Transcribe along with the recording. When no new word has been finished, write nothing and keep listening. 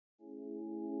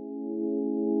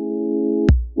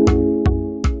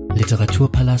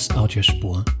Literaturpalast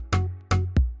Audiospur.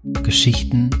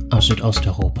 Geschichten aus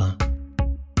Südosteuropa.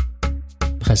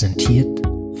 Präsentiert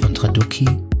von TRADUKI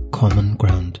Common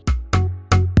Ground.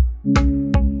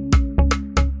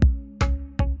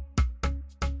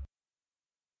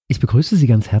 Ich begrüße Sie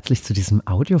ganz herzlich zu diesem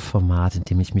Audioformat, in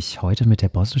dem ich mich heute mit der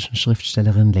bosnischen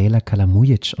Schriftstellerin Lejla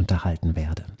Kalamujić unterhalten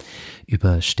werde.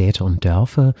 Über Städte und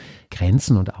Dörfer,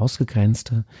 Grenzen und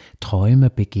Ausgegrenzte,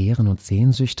 Träume, Begehren und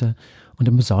Sehnsüchte und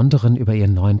im Besonderen über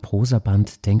ihren neuen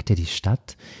Prosaband Denk, die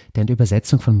Stadt, der in der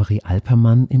Übersetzung von Marie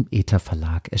Alpermann im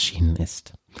Verlag erschienen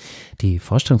ist. Die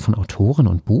Vorstellung von Autorin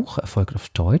und Buch erfolgt auf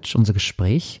Deutsch. Unser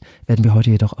Gespräch werden wir heute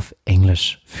jedoch auf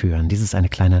Englisch führen. Dies ist eine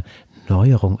kleine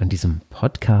Neuerung in diesem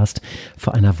Podcast,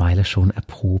 vor einer Weile schon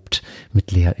erprobt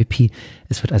mit Lea Yppi.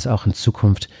 Es wird also auch in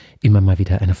Zukunft immer mal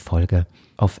wieder eine Folge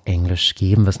auf Englisch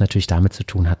geben, was natürlich damit zu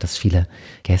tun hat, dass viele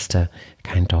Gäste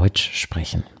kein Deutsch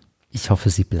sprechen. Ich hoffe,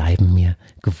 Sie bleiben mir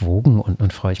gewogen und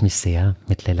nun freue ich mich sehr,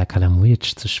 mit Lejla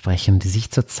Kalamujić zu sprechen, die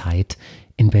sich zurzeit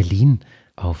in Berlin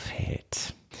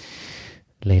aufhält.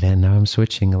 Lejla, now I'm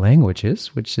switching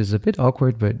languages, which is a bit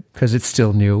awkward, but because it's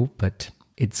still new, but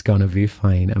it's gonna be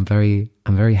fine. I'm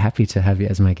very happy to have you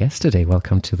as my guest today.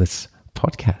 Welcome to this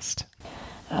podcast.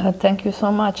 Thank you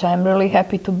so much. I'm really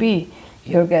happy to be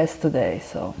your guest today.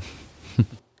 So,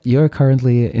 you're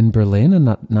currently in Berlin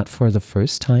and not for the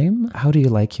first time. How do you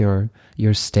like your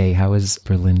stay? How is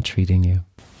Berlin treating you?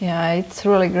 Yeah, it's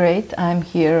really great. I'm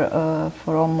here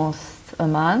for almost a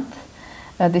month.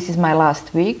 This is my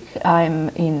last week. I'm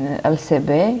in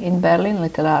LCB in Berlin,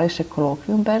 Literarische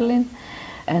Kolloquium Berlin.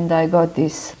 And I got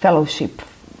this fellowship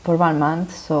for 1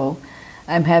 month, so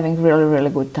I'm having really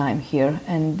good time here.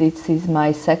 And this is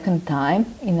my second time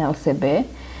in LCB. A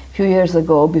few years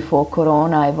ago, before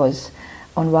Corona, I was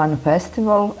on one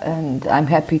festival, and I'm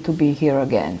happy to be here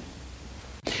again.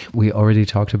 We already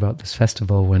talked about this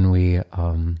festival when we,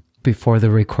 before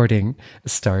the recording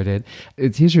started.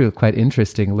 It's usually quite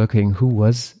interesting looking who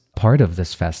was part of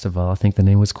this festival. I think the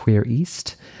name was Queer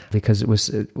East, because it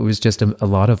was just a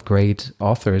lot of great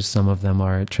authors. Some of them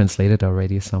are translated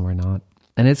already, some are not.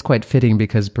 And it's quite fitting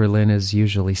because Berlin is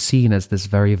usually seen as this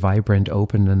very vibrant,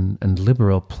 open and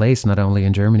liberal place, not only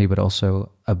in Germany, but also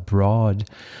abroad.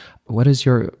 What is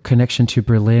your connection to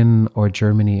Berlin or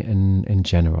Germany in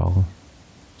general?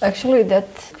 Actually, that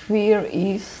Queer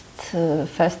East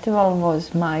festival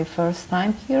was my first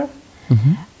time here.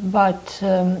 Mm-hmm. But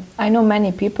I know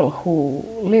many people who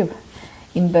live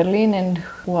in Berlin and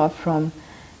who are from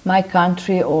my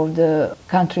country or the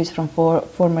countries from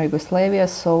former Yugoslavia.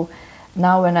 So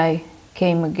now when I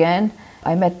came again,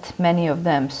 I met many of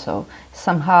them. So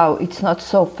somehow it's not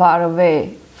so far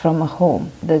away from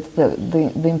home. That's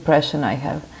the impression I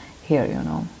have here, you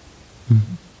know.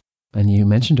 Mm-hmm. And you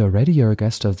mentioned already you're a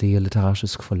guest of the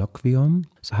Literarisches Kolloquium.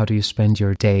 So how do you spend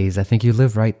your days? I think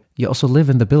you also live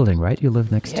in the building, right? You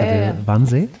live next to the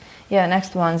Wannsee? Yeah, next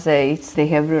to Wannsee. They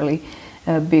have really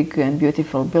big and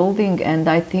beautiful building. And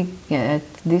I think at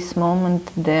this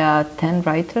moment there are 10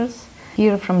 writers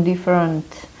here from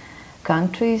different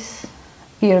countries.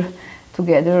 Here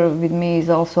together with me is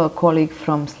also a colleague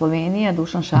from Slovenia,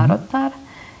 Dušan Šarotar.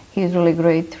 He's a really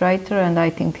great writer, and I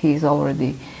think he's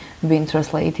already been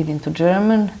translated into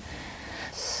German.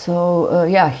 So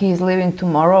he's leaving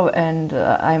tomorrow, and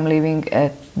I'm leaving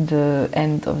at the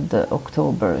end of the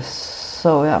October.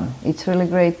 So it's really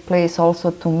great place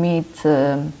also to meet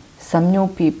some new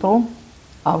people,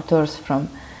 authors from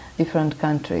different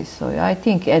countries. So I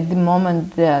think at the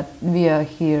moment that we are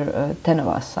here, 10 of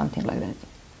us, something like that.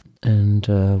 And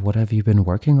what have you been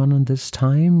working on this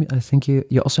time? I think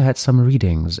you also had some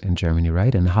readings in Germany,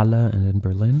 right? In Halle and in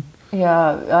Berlin?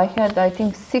 Yeah, I had, I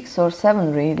think, 6 or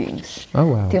 7 readings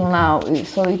till now.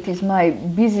 So it is my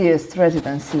busiest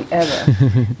residency ever.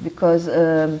 Because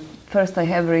first I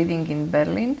have reading in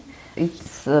Berlin.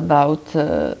 It's about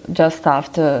just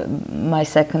after my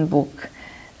second book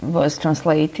was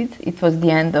translated. It was the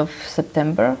end of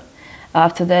September.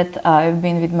 After that, I've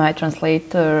been with my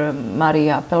translator, Marie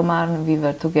Alpermann. We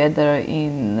were together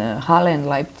in Halle and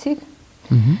Leipzig.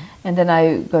 Mm-hmm. And then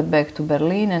I got back to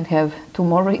Berlin and have 2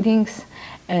 more readings.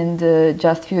 And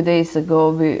just a few days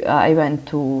ago, I went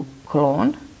to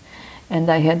Cologne. And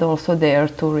I had also there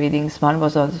 2 readings. One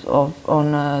was on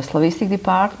a Slavistic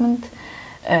department,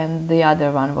 and the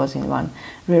other one was in one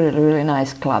really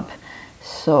nice club.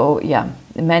 So,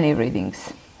 many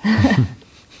readings.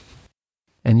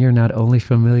 And you're not only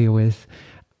familiar with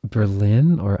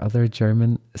Berlin or other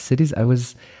German cities. I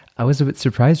was a bit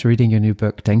surprised reading your new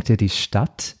book, Denk, die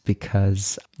Stadt,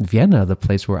 because Vienna, the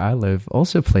place where I live,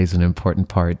 also plays an important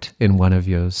part in one of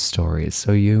your stories.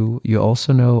 So you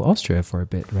also know Austria for a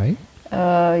bit, right?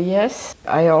 Yes,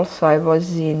 I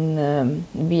was in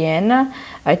Vienna.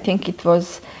 I think it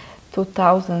was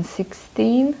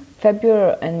 2016,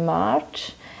 February and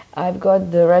March. I've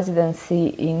got the residency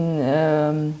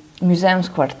in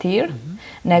Museumsquartier,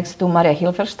 next to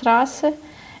Maria-Hilfer-Straße,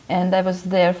 and I was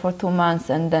there for 2 months,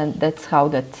 and then that's how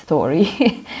that story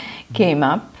came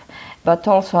up. But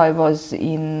also I was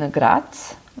in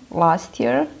Graz last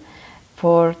year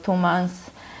for 2 months,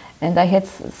 and I had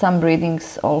some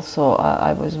readings also.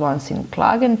 I was once in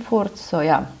Klagenfurt, so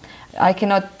yeah, I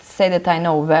cannot say that I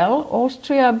know well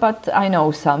Austria, but I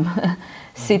know some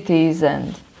cities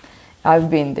and I've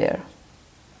been there.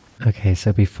 Okay,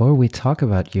 so before we talk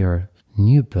about your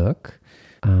new book,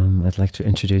 I'd like to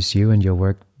introduce you and your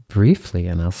work briefly,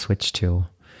 and I'll switch to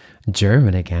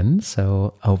German again,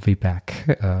 so I'll be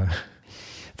back.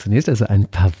 Zunächst also ein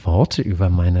paar Worte über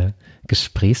meine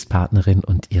Gesprächspartnerin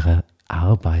und ihre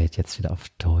Arbeit, jetzt wieder auf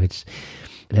Deutsch.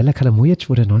 Lejla Kalamujić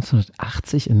wurde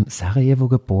 1980 in Sarajevo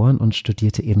geboren und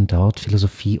studierte eben dort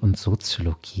Philosophie und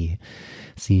Soziologie.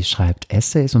 Sie schreibt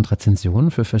Essays und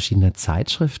Rezensionen für verschiedene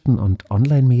Zeitschriften und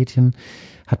Online-Medien,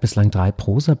 hat bislang 3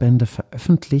 Prosabände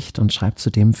veröffentlicht und schreibt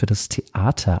zudem für das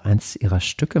Theater eins ihrer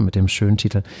Stücke mit dem schönen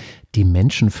Titel Die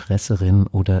Menschenfresserin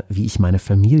oder Wie ich meine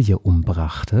Familie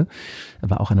umbrachte. Er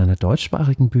war auch an einer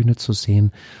deutschsprachigen Bühne zu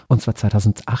sehen, und zwar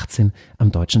 2018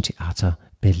 am Deutschen Theater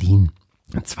Berlin.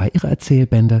 2 ihrer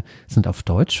Erzählbände sind auf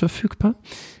Deutsch verfügbar.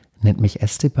 Nennt mich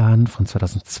Esteban von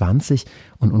 2020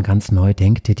 und ganz neu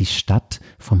Denk dir die Stadt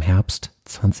vom Herbst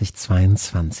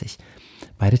 2022.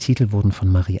 Beide Titel wurden von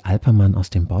Marie Alpermann aus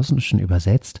dem Bosnischen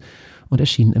übersetzt und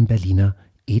erschienen im Berliner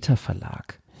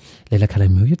Verlag. Lejla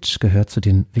Kalamujić gehört zu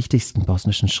den wichtigsten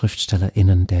bosnischen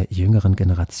SchriftstellerInnen der jüngeren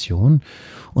Generation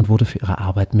und wurde für ihre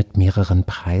Arbeit mit mehreren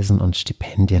Preisen und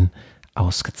Stipendien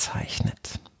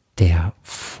ausgezeichnet. Der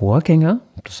Vorgänger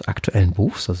des aktuellen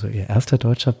Buchs, also ihr erster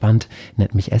deutscher Band,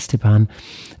 Nennt mich Esteban,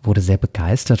 wurde sehr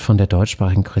begeistert von der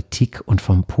deutschsprachigen Kritik und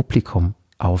vom Publikum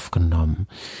aufgenommen.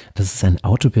 Das ist ein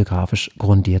autobiografisch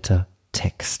grundierter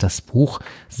Text. Das Buch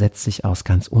setzt sich aus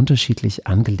ganz unterschiedlich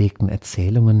angelegten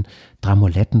Erzählungen,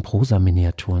 Dramoletten,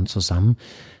 Prosaminiaturen zusammen,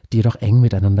 die jedoch eng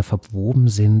miteinander verwoben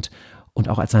sind und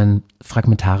auch als ein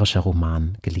fragmentarischer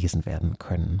Roman gelesen werden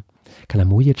können.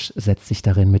 Kalamujić setzt sich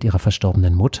darin mit ihrer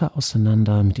verstorbenen Mutter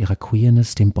auseinander, mit ihrer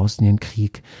Queerness, dem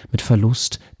Bosnienkrieg, mit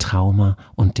Verlust, Trauma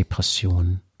und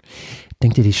Depression.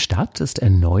 Denk dir die Stadt ist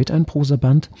erneut ein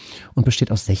Prosaband und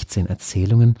besteht aus 16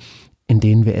 Erzählungen, in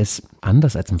denen wir es,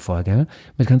 anders als im Vorgänger,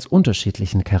 mit ganz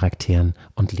unterschiedlichen Charakteren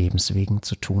und Lebenswegen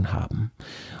zu tun haben.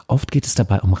 Oft geht es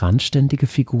dabei um randständige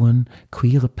Figuren,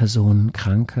 queere Personen,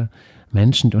 Kranke,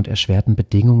 Menschen, die unter erschwerten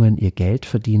Bedingungen ihr Geld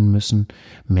verdienen müssen,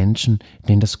 Menschen,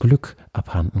 denen das Glück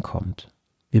abhanden kommt.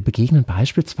 Wir begegnen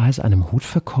beispielsweise einem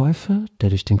Hutverkäufer, der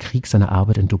durch den Krieg seine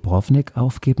Arbeit in Dubrovnik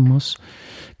aufgeben muss,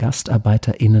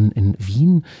 GastarbeiterInnen in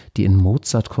Wien, die in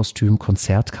Mozart-Kostüm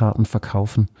Konzertkarten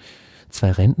verkaufen,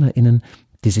 2 RentnerInnen,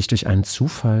 die sich durch einen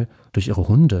Zufall durch ihre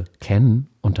Hunde kennen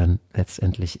und dann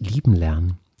letztendlich lieben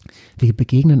lernen. Wir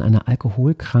begegnen einer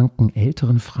alkoholkranken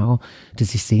älteren Frau, die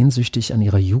sich sehnsüchtig an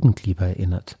ihre Jugendliebe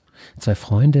erinnert. 2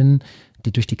 Freundinnen,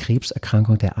 die durch die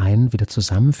Krebserkrankung der einen wieder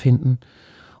zusammenfinden,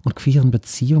 und queeren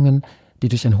Beziehungen, die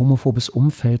durch ein homophobes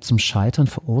Umfeld zum Scheitern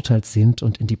verurteilt sind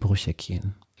und in die Brüche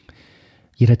gehen.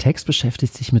 Jeder Text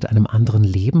beschäftigt sich mit einem anderen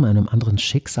Leben, einem anderen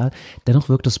Schicksal. Dennoch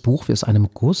wirkt das Buch wie aus einem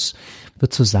Guss,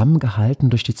 wird zusammengehalten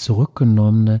durch die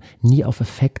zurückgenommene, nie auf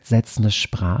Effekt setzende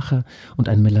Sprache und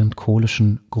einen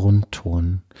melancholischen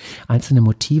Grundton. Einzelne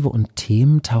Motive und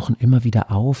Themen tauchen immer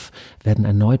wieder auf, werden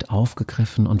erneut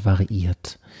aufgegriffen und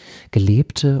variiert.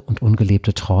 Gelebte und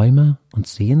ungelebte Träume und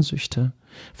Sehnsüchte,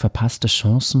 verpasste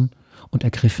Chancen und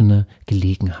ergriffene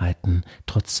Gelegenheiten,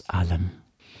 trotz allem.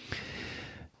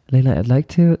 Lejla, I'd like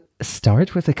to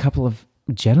start with a couple of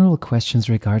general questions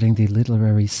regarding the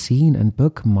literary scene and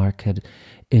book market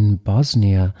in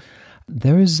Bosnia.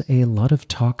 There is a lot of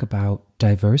talk about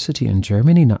diversity in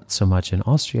Germany, not so much in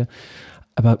Austria,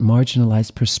 about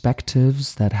marginalized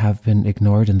perspectives that have been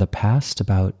ignored in the past,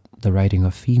 about the writing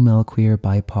of female, queer,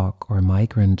 BIPOC, or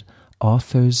migrant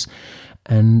authors.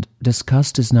 And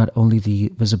discussed is not only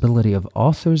the visibility of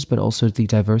authors, but also the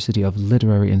diversity of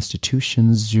literary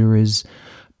institutions, juries,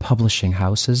 publishing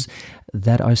houses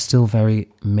that are still very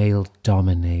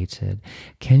male-dominated.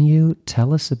 Can you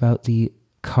tell us about the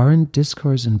current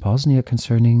discourse in Bosnia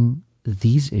concerning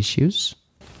these issues?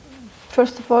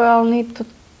 First of all, I'll need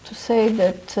to say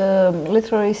that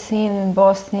literary scene in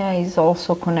Bosnia is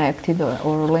also connected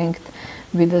or linked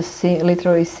with the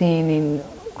literary scene in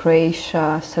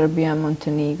Croatia, Serbia,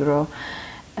 Montenegro.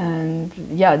 And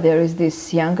yeah, there is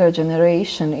this younger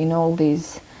generation in all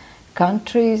these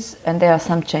countries, and there are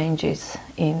some changes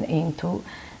into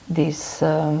this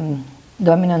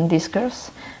dominant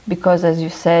discourse, because as you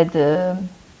said,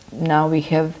 now we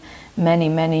have many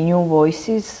new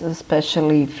voices,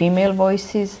 especially female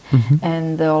voices,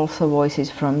 and also voices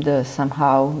from the,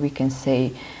 somehow we can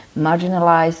say,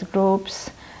 marginalized groups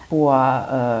who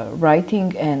are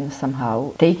writing and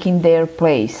somehow taking their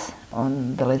place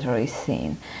on the literary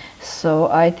scene. So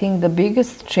I think the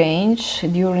biggest change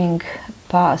during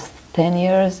past 10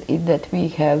 years is that we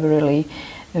have a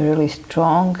really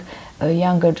strong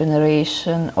younger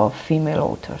generation of female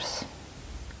authors.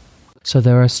 So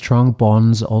there are strong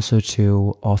bonds also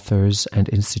to authors and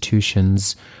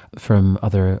institutions from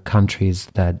other countries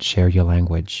that share your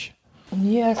language.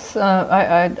 Yes,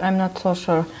 I'm not so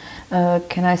sure.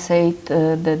 Can I say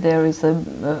that there is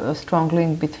a strong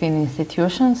link between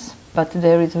institutions, but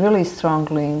there is really strong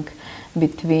link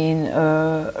between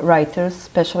writers,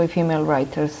 especially female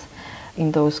writers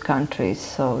in those countries.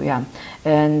 So yeah,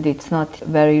 and it's not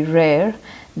very rare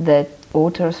that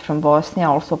authors from Bosnia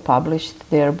also published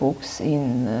their books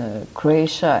in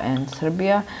Croatia and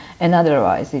Serbia, and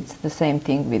otherwise it's the same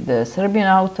thing with the Serbian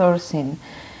authors in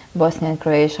Bosnia and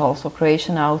Croatia, also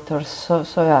Croatian authors. So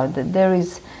yeah, there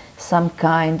is some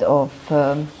kind of,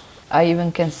 I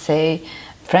even can say,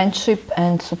 friendship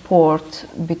and support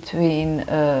between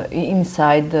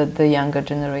inside the younger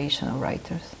generation of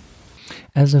writers.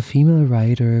 As a female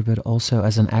writer, but also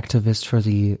as an activist for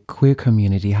the queer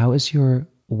community, how is your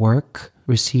work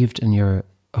received in your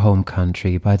home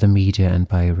country by the media and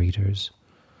by readers?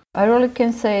 I really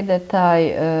can say that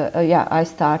I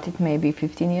started maybe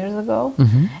 15 years ago,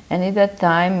 and at that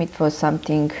time it was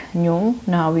something new.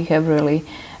 Now we have really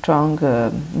strong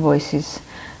voices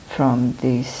from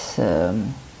these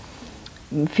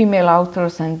female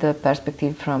authors and the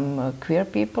perspective from queer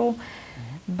people.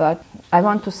 But I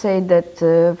want to say that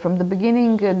from the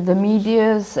beginning the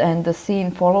medias and the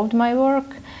scene followed my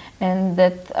work, and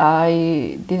that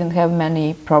I didn't have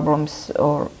many problems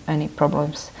or any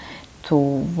problems to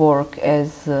work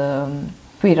as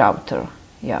queer author.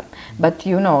 Yeah, but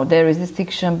you know, there is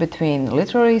distinction between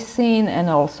literary scene and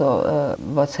also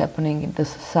what's happening in the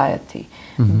society.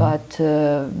 But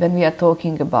when we are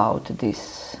talking about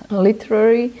this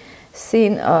literary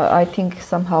scene, I think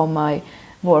somehow my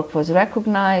work was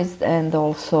recognized and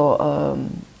also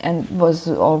and was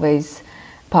always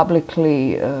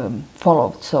publicly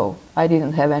followed. So I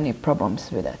didn't have any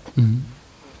problems with that.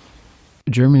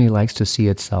 Germany likes to see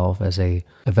itself as a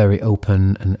very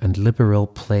open and liberal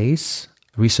place.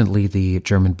 Recently, the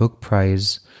German Book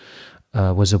Prize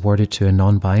was awarded to a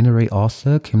non-binary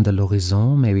author, Kim de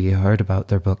l'Horizon. Maybe you heard about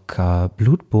their book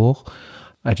Blutbuch.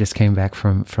 I just came back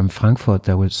from Frankfurt.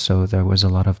 There was a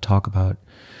lot of talk about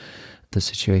the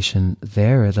situation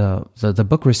there. The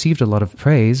book received a lot of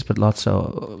praise, but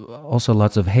also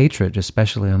lots of hatred,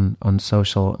 especially on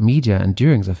social media. And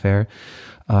during the fair,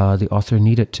 the author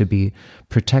needed to be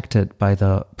protected by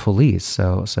the police.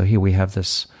 So here we have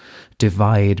this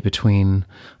divide between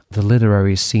the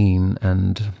literary scene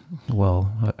and,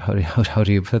 well, how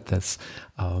do you put this?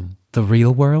 The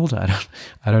real world?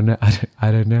 I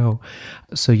don't know.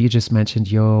 So you just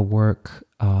mentioned your work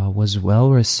was well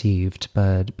received,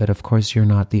 but of course you're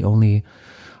not the only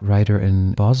writer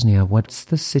in Bosnia. What's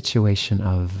the situation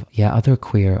of other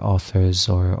queer authors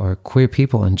or queer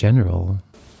people in general?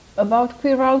 About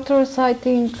queer authors, I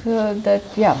think that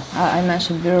I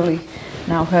mentioned earlier,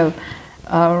 now have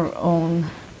our own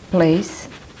place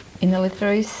in the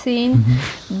literary scene,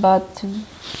 but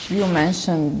you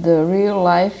mentioned the real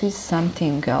life is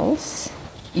something else.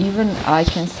 Even I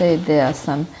can say there are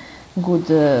some good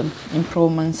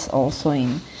improvements also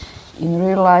in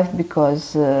real life,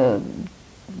 because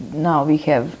now we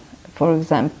have, for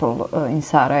example, in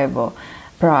Sarajevo,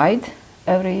 Pride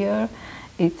every year.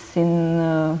 It's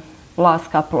in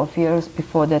last couple of years.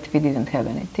 Before that we didn't have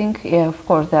anything. Yeah, of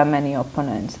course there are many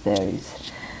opponents. There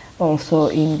is also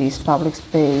in this public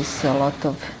space a lot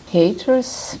of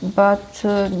haters, but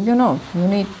you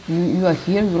are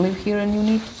here, you live here, and you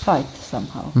need to fight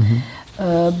somehow.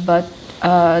 But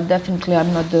definitely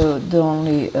I'm not the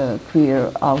only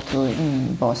queer author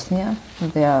in Bosnia.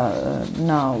 There are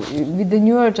now, with the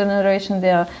newer generation,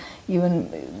 there are even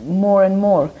more and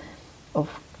more of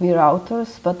queer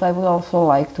authors, but I would also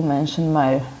like to mention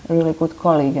my really good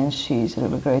colleague, and she's a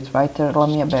really great writer,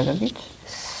 Lamia Begagić.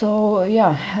 So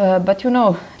but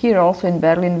here also in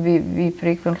Berlin we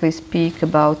frequently speak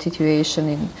about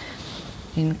situation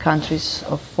in countries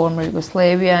of former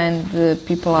Yugoslavia, and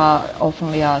people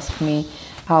often ask me,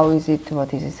 how is it,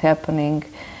 what is happening?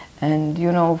 And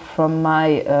from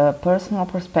my personal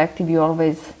perspective, you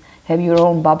always have your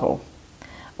own bubble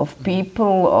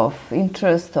people, of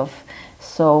interest,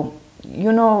 so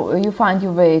you find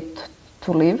your way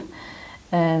to live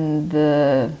and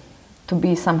to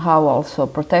be somehow also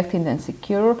protected and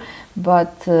secure.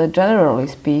 But generally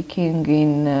speaking,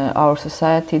 in our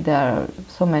society there are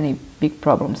so many big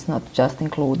problems, not just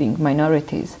including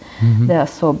minorities. Mm-hmm. There are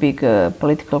so big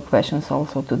political questions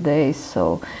also today.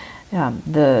 So yeah,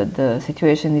 the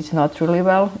situation is not really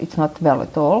well. It's not well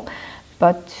at all.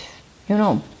 But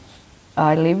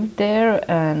I lived there,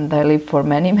 and I lived for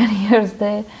many years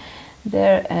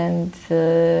there, and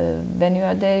when you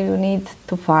are there you need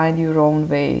to find your own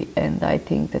way, and I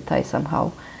think that I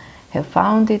somehow have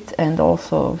found it, and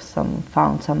also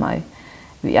found some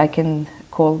I can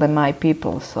call them my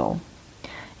people. So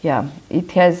yeah,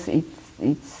 it has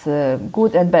its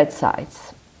good and bad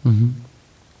sides. Mm-hmm.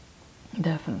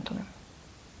 Definitely.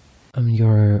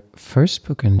 Your first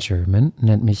book in German,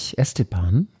 Nennt mich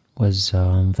Esteban, was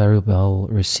very well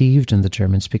received in the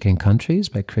German-speaking countries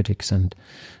by critics and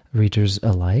readers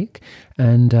alike.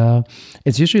 And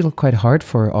it's usually quite hard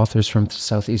for authors from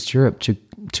Southeast Europe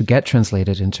to get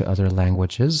translated into other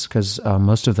languages, because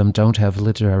most of them don't have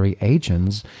literary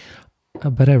agents.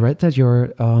 But I read that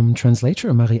your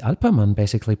translator, Marie Alpermann,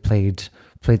 basically played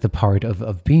the part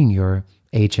of being your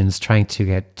agents, trying to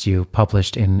get you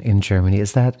published in Germany.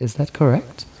 Is that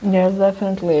correct? Yes,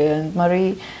 definitely. And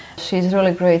Marie, she's a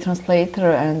really great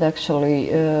translator, and actually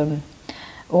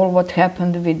all what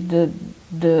happened with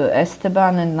the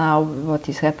Esteban and now what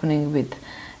is happening with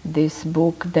this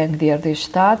book, Denk, die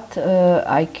Stadt,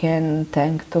 I can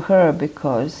thank to her,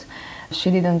 because she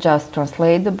didn't just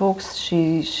translate the books,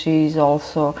 she's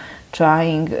also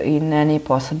trying in any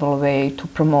possible way to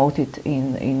promote it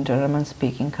in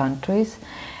German-speaking countries.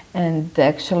 And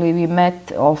actually we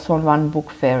met also on one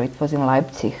book fair. It was in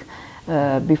Leipzig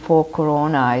before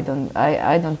Corona.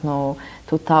 I don't know,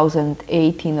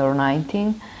 2018 or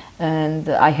 19. And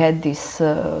I had this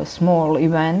small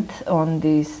event on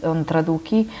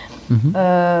TRADUKI,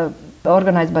 mm-hmm.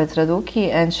 Organized by TRADUKI,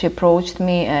 and she approached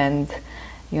me, and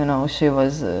she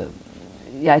was,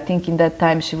 I think in that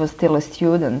time she was still a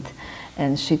student,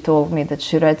 and she told me that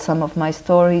she read some of my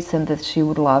stories and that she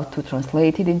would love to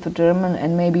translate it into German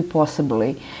and maybe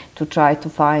possibly to try to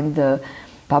find the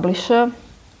publisher.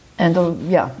 And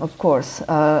of course,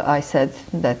 I said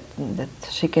that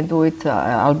she can do it.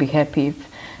 I'll be happy if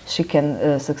she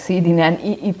can succeed in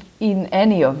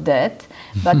any of that.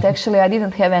 But actually I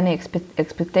didn't have any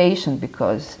expectation,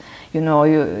 because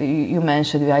you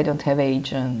mentioned I don't have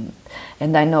agent,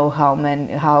 and I know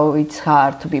how it's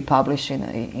hard to be published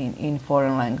in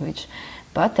foreign language.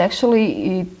 But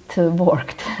actually it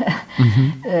worked.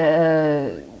 Mm-hmm.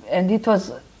 And it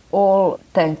was all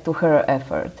thanks to her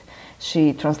effort.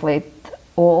 She translated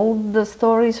all the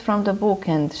stories from the book,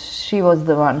 and she was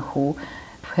the one who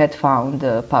had found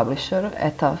the publisher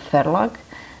at a Verlag.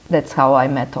 That's how I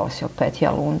met also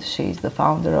Petja Lund. She's the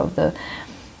founder of the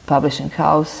publishing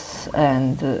house,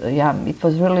 and it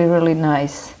was really, really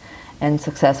nice and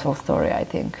successful story, I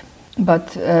think.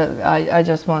 But I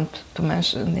just want to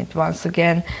mention it once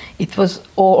again. It was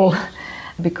all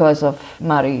because of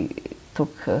Marie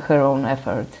took her own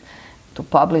effort to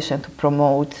publish and to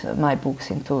promote my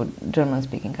books into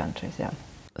German-speaking countries. Yeah.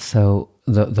 So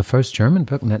the first German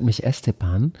book, Nennt mich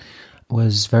Esteban,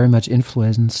 was very much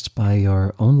influenced by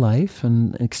your own life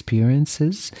and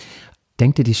experiences.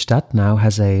 Denk, die Stadt now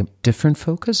has a different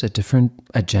focus, a different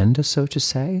agenda, so to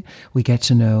say. We get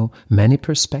to know many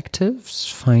perspectives,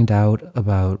 find out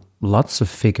about lots of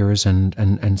figures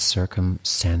and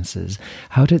circumstances.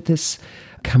 How did this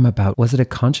come about? Was it a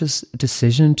conscious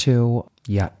decision to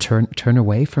turn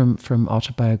away from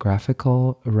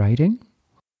autobiographical writing?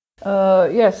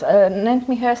 Yes, Nennt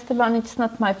mich Esteban, it's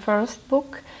not my first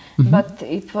book, mm-hmm. but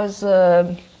it was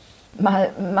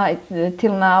my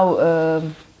till now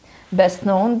best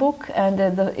known book, and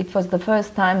it was the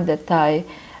first time that I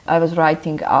was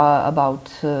writing about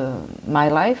my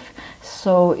life.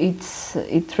 So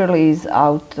it really is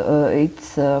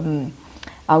it's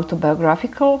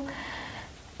autobiographical,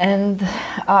 and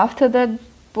after that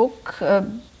book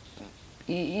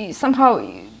somehow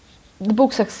the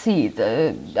book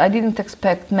succeeded. I didn't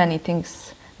expect many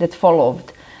things that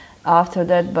followed after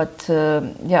that, but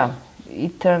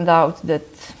it turned out that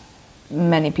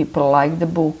many people liked the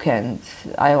book, and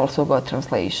I also got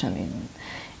translation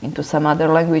into some other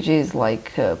languages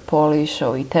like Polish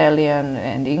or Italian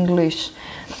and English.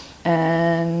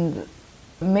 And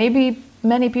maybe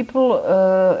many people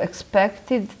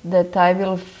expected that I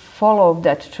will follow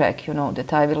that track,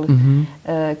 that I will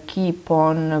keep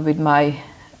on with my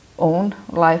own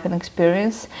life and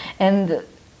experience. And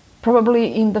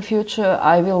Probably in the future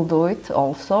I will do it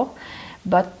also,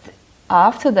 but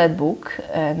after that book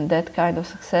and that kind of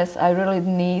success, I really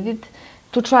needed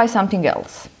to try something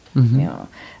else. Mm-hmm. You know,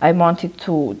 I wanted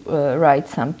to write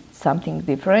something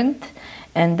different,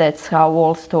 and that's how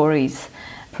all stories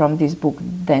from this book,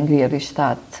 Denk,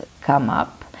 Stadt, come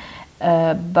up.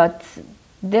 But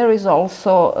there is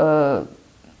also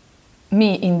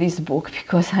me in this book,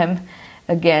 because I'm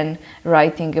again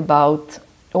writing about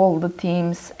all the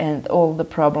themes and all the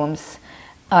problems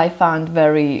I found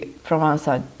very, from one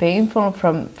side, painful,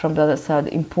 from the other side,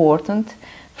 important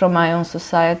from my own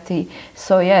society.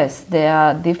 So yes, there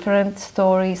are different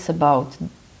stories about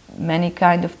many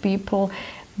kind of people,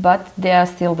 but there are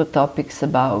still the topics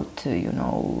about,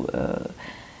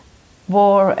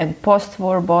 war and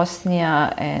post-war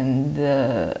Bosnia and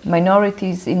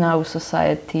minorities in our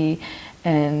society,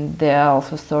 and there are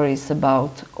also stories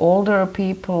about older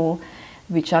people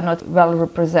which are not well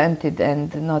represented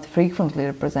and not frequently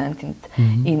represented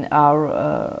in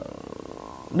our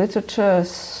literature.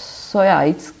 So yeah,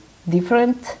 it's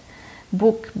different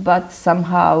book, but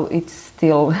somehow it's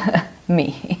still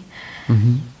me.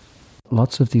 Mm-hmm.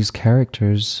 Lots of these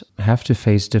characters have to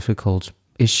face difficult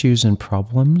issues and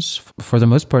problems. For the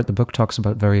most part, the book talks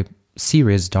about very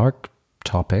serious, dark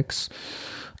topics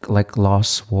like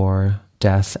loss, war,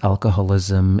 death,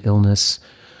 alcoholism, illness.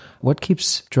 What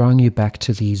keeps drawing you back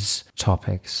to these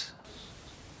topics?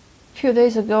 A few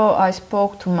days ago, I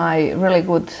spoke to my really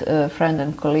good friend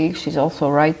and colleague. She's also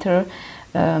a writer.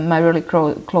 My really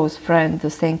close friend,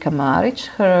 Lejla Kalamujić.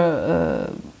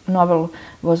 Her novel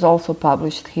was also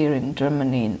published here in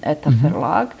Germany at the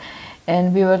Verlag.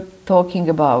 And we were talking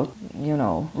about,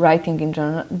 writing in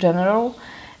general.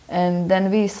 And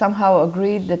then we somehow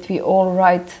agreed that we all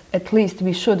write, at least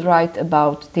we should write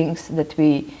about things that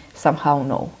we somehow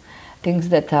know. Things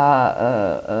that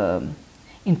are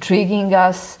intriguing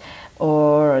us,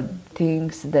 or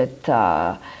things that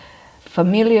are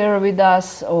familiar with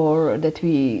us, or that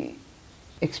we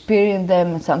experience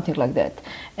them, something like that.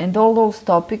 And all those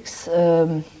topics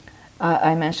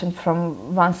I mentioned,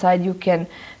 from one side you can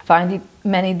find it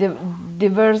many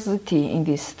diversity in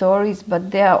these stories, but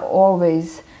they are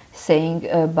always saying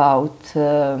about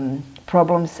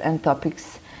problems and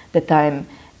topics that I'm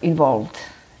involved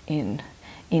in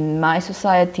my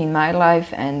society, in my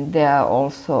life, and there are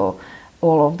also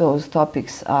all of those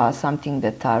topics are something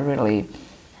that are really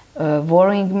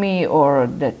worrying me, or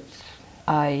that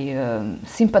I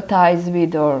sympathize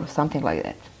with, or something like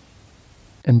that.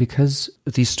 And because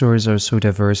these stories are so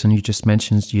diverse, and you just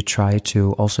mentioned you try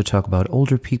to also talk about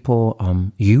older people,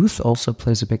 youth also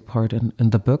plays a big part in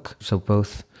the book, so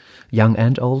both young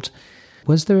and old.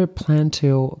 Was there a plan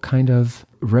to kind of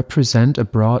represent a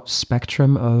broad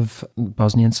spectrum of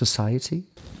Bosnian society?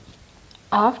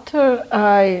 After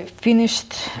I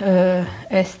finished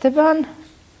Esteban,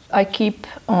 I keep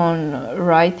on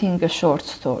writing short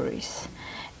stories.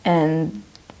 And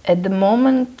at the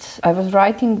moment I was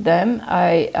writing them,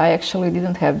 I actually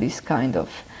didn't have this kind of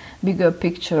bigger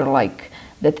picture, like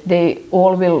that they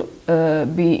all will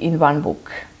be in one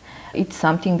book. It's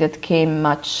something that came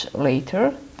much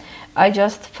later. I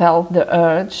just felt the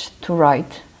urge to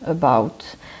write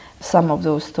about some of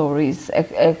those stories.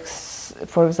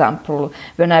 For example,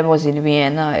 when I was in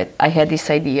Vienna, I had this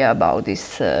idea about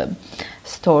this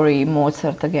story,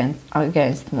 Mozart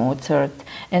against Mozart,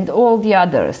 and all the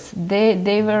others.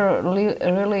 They were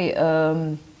really,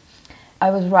 I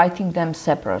was writing them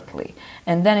separately.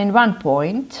 And then in one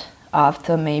point,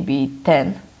 after maybe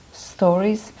 10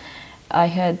 stories,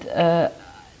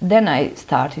 then I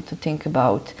started to think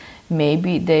about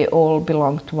maybe they all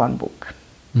belong to one book.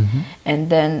 Mm-hmm. And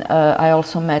then I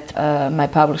also met my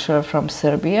publisher from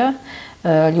Serbia,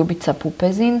 Ljubica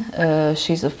Pupezin.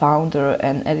 She's a founder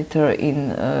and editor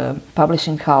in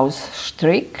publishing house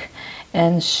Štrik,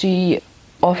 and she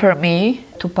offered me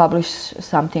to publish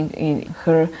something in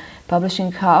her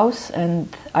publishing house, and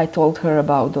I told her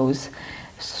about those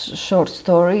short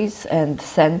stories and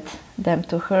sent them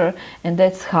to her, and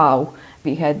that's how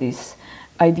we had this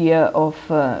idea of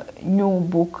a new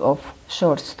book of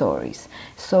short stories.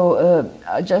 So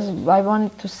I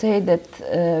wanted to say that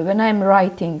when I'm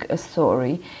writing a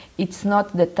story, it's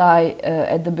not that I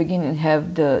at the beginning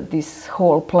have this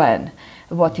whole plan,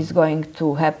 what is going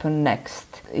to happen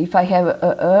next. If I have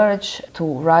an urge to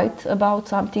write about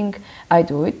something, I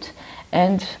do it.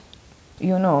 And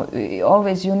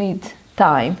always you need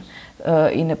time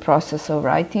in the process of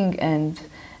writing, and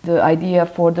the idea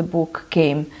for the book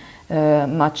came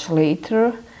much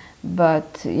later.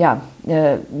 But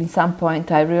in some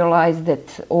point I realized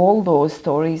that all those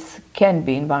stories can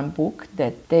be in one book,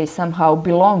 that they somehow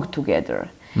belong together.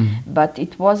 But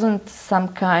it wasn't some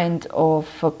kind of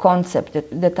a concept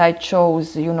that I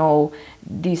chose,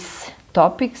 these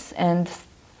topics and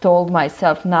told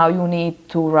myself, now you need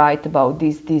to write about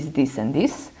this, and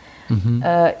this.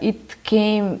 It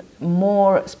came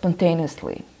more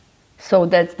spontaneously. So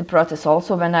that's the process.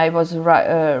 Also, when I was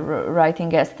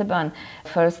writing Esteban,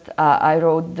 first I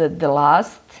wrote the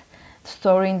last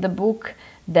story in the book,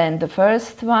 then the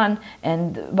first one,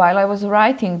 and while I was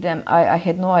writing them, I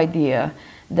had no idea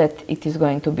that it is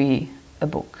going to be a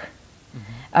book.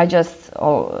 I just,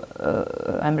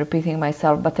 I'm repeating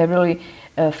myself, but I really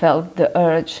felt the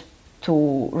urge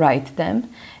to write them,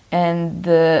 and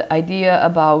the idea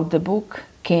about the book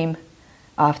came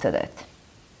after that.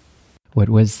 What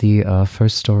was the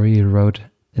first story you wrote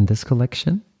in this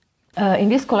collection? In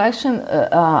this collection,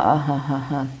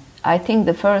 I think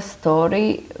the first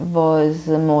story was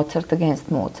Mozart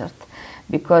against Mozart,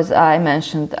 because I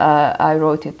mentioned I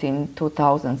wrote it in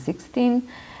 2016,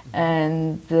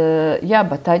 and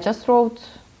but I just wrote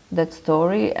that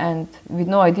story and with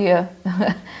no idea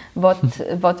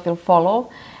what will follow.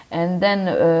 And then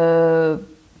a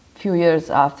few years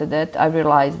after that, I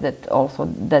realized that also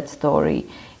that story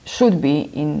should be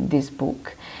in this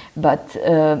book. But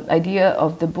idea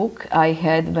of the book I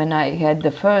had when I had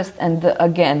the first and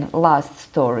again last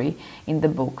story in the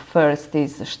book. First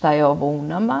is Šta je ovo u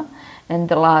nama, and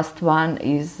the last one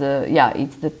is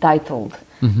it's the titled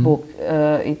book.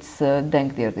 It's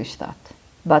Denk, erschienen, Stadt.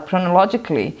 But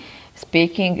chronologically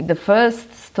speaking, the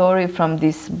first story from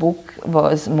this book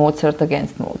was Mozart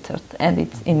against Mozart, and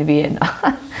it's in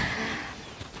Vienna.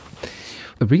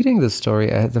 Reading this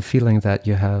story, I had the feeling that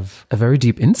you have a very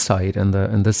deep insight in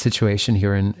the situation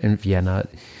here in Vienna.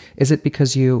 Is it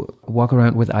because you walk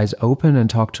around with eyes open and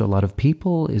talk to a lot of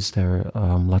people? Is there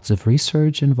lots of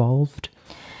research involved?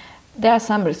 There are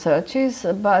some researches,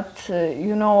 but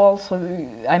also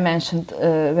I mentioned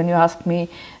when you asked me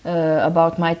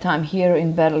about my time here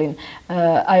in Berlin,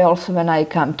 I also, when I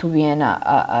come to Vienna,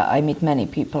 I meet many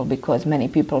people, because many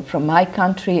people from my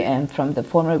country and from the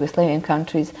former Yugoslavian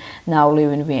countries now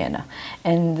live in Vienna.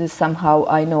 And somehow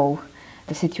I know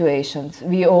the situations,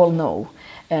 we all know.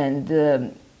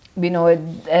 And we know at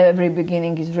every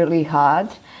beginning is really hard.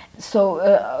 So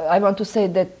I want to say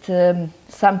that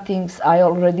some things I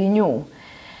already knew,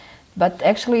 but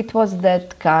actually it was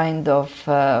that kind of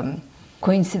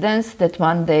coincidence that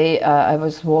one day I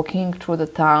was walking through the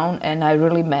town and I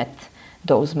really met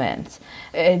those men.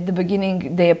 At the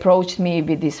beginning they approached me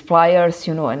with these flyers,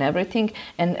 and everything,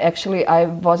 and actually I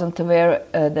wasn't aware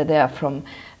that they are from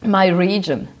my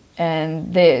region.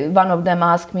 And one of them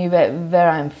asked me where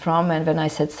I'm from, and when I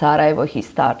said Sarajevo, he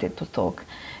started to talk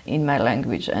in my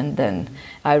language, and then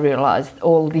I realized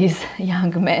all these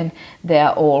young men, they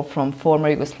are all from former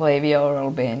Yugoslavia or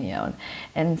Albania.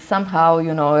 And somehow,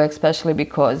 especially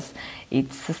because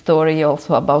it's a story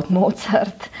also about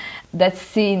Mozart, that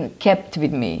scene kept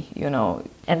with me,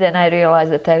 And then I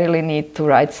realized that I really need to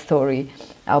write a story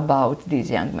about these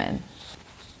young men.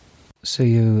 So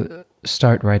you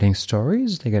start writing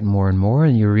stories, they get more and more,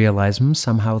 and you realize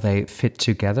somehow they fit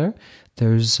together.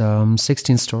 There's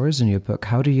 16 stories in your book.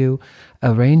 How do you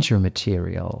arrange your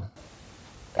material?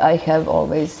 I have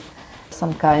always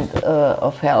some kind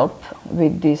of help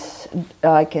with this,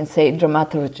 I can say,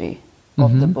 dramaturgy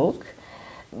of the book.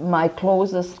 My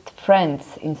closest friends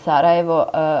in Sarajevo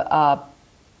are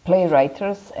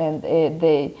playwrights, and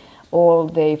they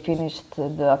finished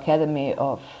the Academy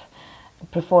of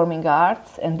Performing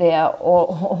Arts, and they are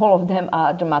all of them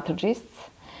are dramaturgists.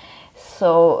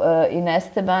 So in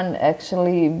Esteban,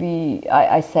 actually,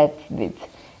 I sat with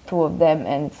two of them,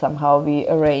 and somehow we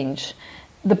arrange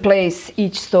the place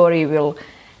each story will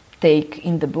take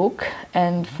in the book.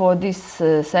 And for this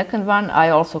second one, I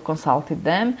also consulted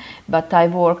them, but I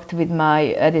worked with my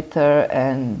editor,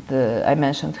 and I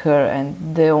mentioned her,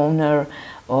 and the owner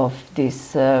of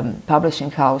this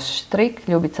publishing house, Štrik,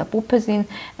 Ljubica Pupezin,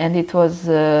 and it was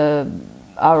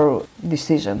our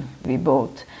decision. We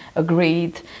both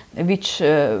agreed which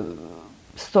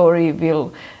story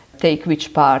will take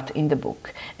which part in the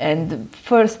book. And the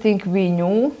first thing we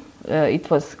knew, it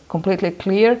was completely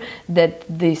clear that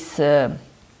this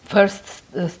first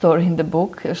story in the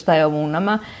book, Šta je ovo u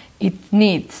nama, it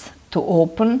needs to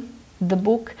open the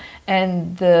book,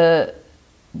 and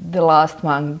the last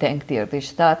one, Denk, erschienen,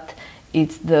 Stadt,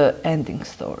 it's the ending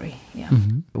story. Yeah.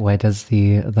 Why does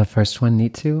the first one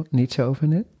need to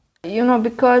open it?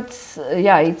 Because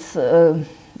it's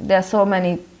there are so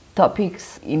many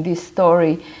topics in this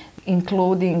story,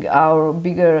 including our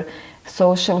bigger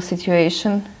social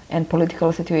situation and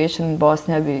political situation in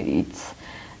Bosnia. It's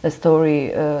a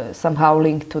story somehow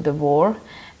linked to the war,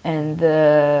 and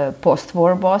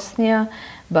post-war Bosnia,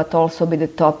 but also with the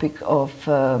topic of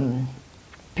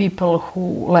people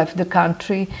who left the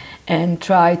country and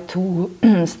try to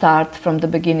start from the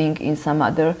beginning in some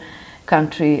other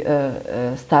country,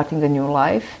 starting a new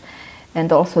life.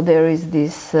 And also there is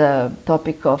this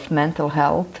topic of mental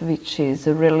health, which is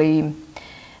really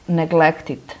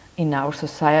neglected in our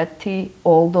society,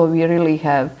 although we really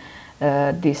have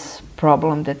this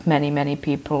problem that many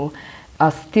people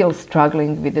are still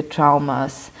struggling with the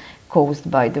traumas caused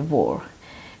by the war.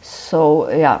 So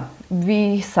yeah,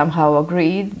 we somehow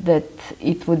agreed that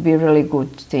it would be a really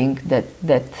good thing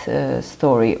that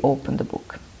story opened the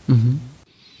book. Mm-hmm.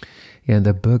 Yeah,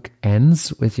 the book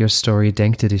ends with your story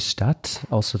Denk die Stadt,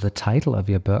 also the title of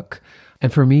your book.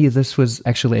 And for me, this was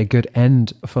actually a good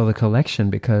end for the collection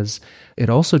because it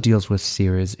also deals with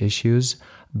serious issues,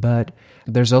 but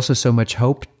there's also so much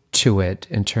hope to it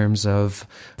in terms of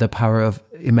the power of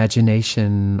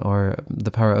imagination or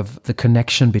the power of the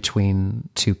connection between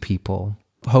two people.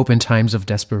 Hope in times of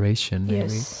desperation,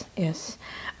 maybe. Yes.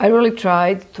 I really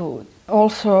tried to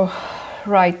also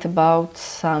write about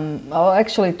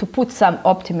to put some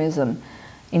optimism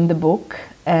in the book,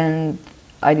 and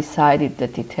I decided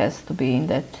that it has to be in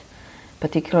that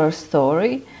particular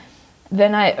story.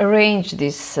 Then I arranged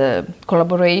this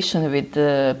collaboration with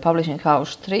the publishing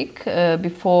house Strick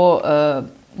before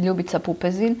Ljubica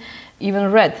Pupezin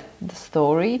even read the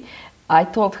story. I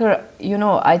told her,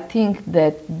 I think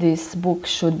that this book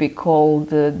should be called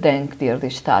Denk die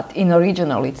Stadt. In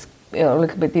original, it's a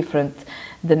little bit different.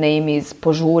 The name is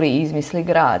Požuri, izmisli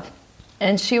grad.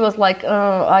 And she was like,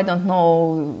 I don't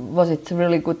know, was it a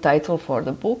really good title for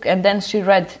the book? And then she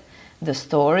read the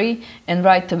story, and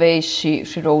right away she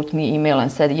wrote me email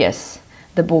and said, yes,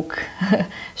 the book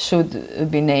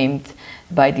should be named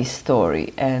by this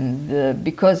story. And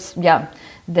because,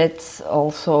 that's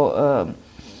also,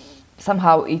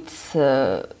 somehow it's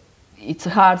a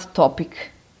hard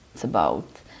topic. It's about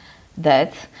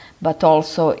that, but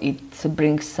also it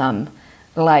brings some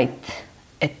light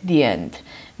at the end,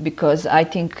 because I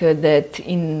think that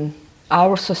in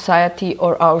our society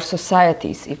or our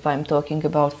societies, if I'm talking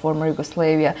about former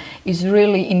Yugoslavia, is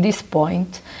really in this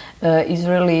point is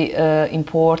really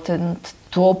important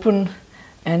to open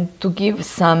and to give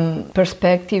some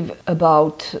perspective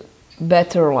about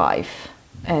better life,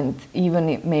 and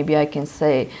even maybe I can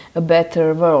say a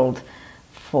better world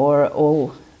for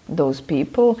all those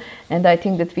people. And I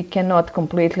think that we cannot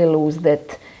completely lose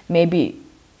that maybe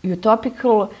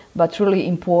utopical but really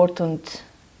important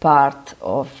part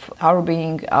of our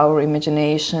being, our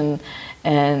imagination,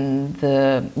 and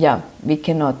we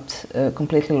cannot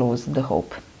completely lose the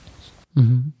hope.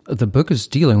 Mm-hmm. The book is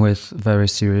dealing with very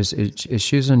serious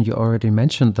issues, and you already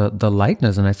mentioned the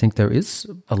lightness, and I think there is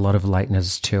a lot of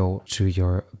lightness to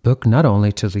your book, not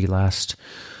only to the last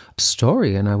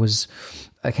story. And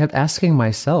I kept asking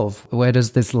myself, where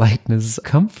does this lightness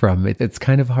come from? It's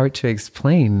kind of hard to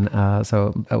explain.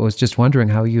 So I was just wondering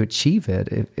how you achieve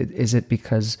it. Is it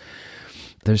because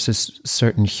there's a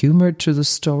certain humor to the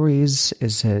stories?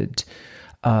 Is it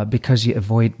because you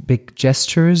avoid big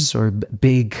gestures or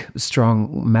big,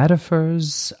 strong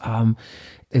metaphors?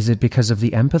 Is it because of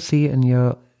the empathy in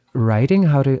your writing?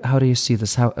 How do you see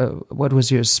this? What was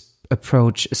your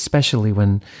approach, especially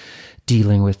when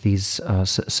dealing with these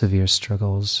severe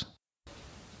struggles?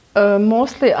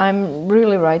 Mostly I'm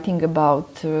really writing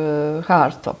about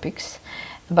hard topics,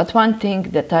 but one thing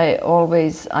that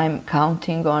I'm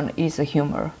counting on is a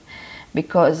humor,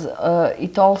 because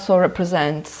it also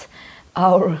represents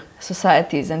our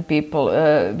societies and people.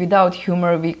 Without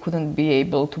humor we couldn't be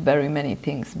able to bury many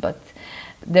things, but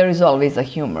there is always a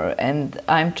humor, and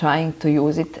I'm trying to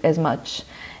use it as much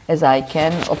as I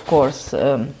can. Of course,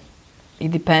 it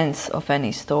depends of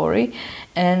any story,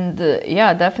 and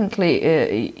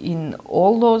definitely in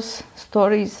all those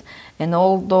stories and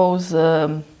all those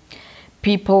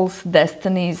people's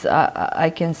destinies,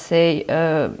 I can say,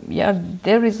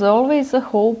 there is always a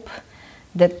hope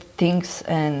that things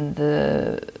and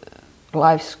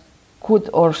lives could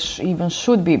or even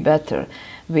should be better.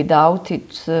 Without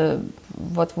it,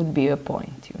 what would be a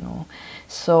point,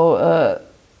 So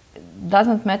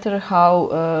doesn't matter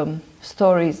how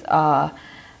stories are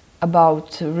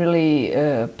about really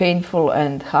painful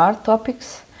and hard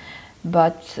topics,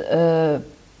 but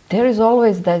there is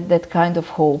always that kind of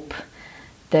hope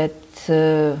that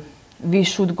we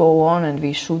should go on, and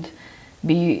we should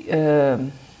be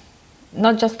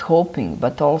not just hoping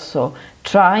but also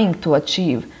trying to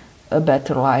achieve a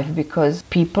better life, because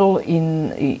people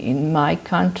in my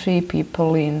country,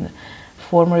 people in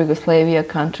former Yugoslavia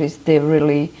countries, they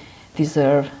really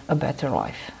deserve a better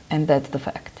life, and that's the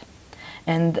fact.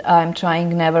 And I'm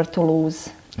trying never to lose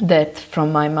that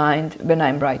from my mind when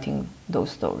I'm writing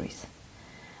those stories.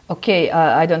 Okay,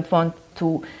 I don't want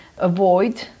to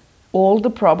avoid all the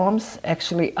problems.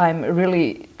 Actually, I'm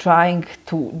really trying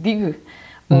to dig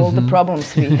all the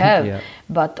problems we have. Yeah.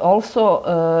 But also,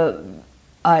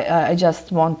 I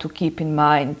just want to keep in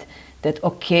mind that,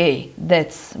 okay,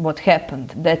 that's what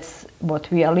happened. That's what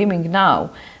we are living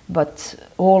now. But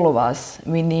all of us,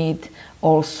 we need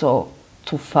also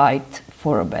to fight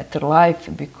for a better life,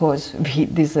 because we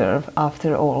deserve,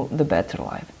 after all, the better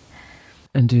life.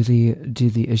 And do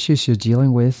the issues you're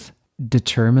dealing with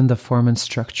determine the form and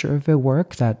structure of your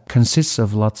work that consists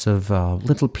of lots of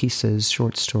little pieces,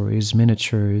 short stories,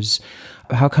 miniatures?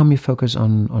 How come you focus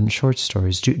on short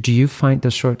stories? Do you find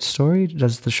the short story?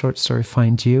 Does the short story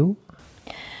find you?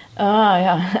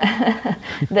 Yeah,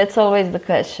 that's always the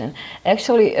question.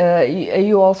 Actually,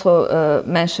 you also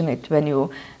mentioned it when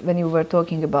you were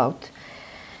talking about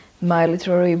my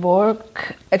literary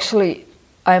work. Actually,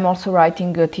 I'm also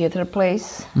writing a theater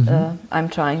plays. I'm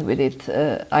trying with it.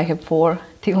 I have 4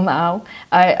 till now.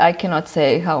 I cannot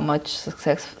say how much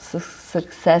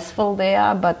successful they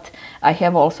are, but I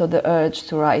have also the urge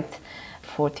to write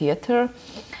for theater.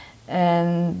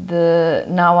 And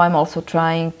now I'm also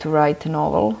trying to write a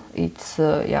novel. It's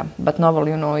but novel,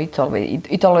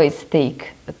 it always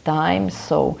take time,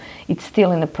 so it's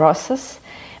still in the process.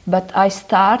 But I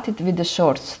started with a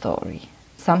short story.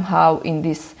 Somehow, in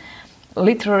this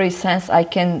literary sense, I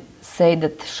can say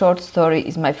that short story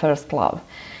is my first love.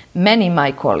 Many of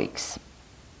my colleagues,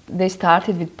 they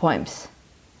started with poems,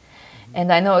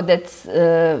 and I know that's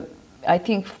I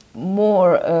think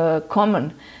more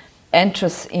common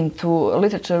entrance into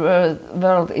literature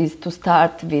world is to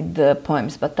start with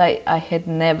poems, but I had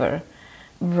never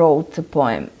wrote a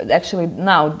poem. Actually,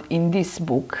 now in this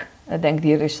book, Denk,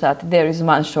 ieren, Stadt, there is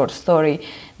one short story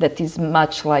that is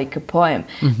much like a poem.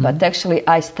 But actually,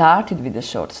 I started with the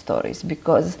short stories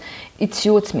because it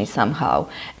suits me somehow,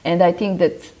 and I think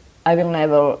that I will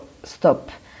never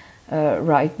stop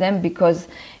write them, because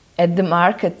at the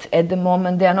market, at the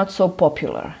moment, they are not so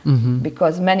popular,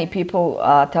 because many people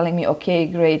are telling me, okay,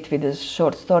 great with the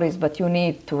short stories, but you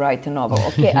need to write a novel.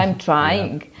 Okay, I'm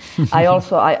trying. I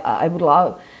would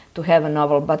love to have a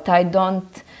novel, but I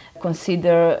don't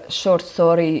consider short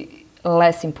story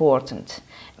less important.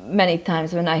 Many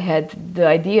times when I had the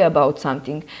idea about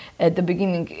something, at the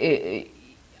beginning,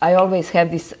 I always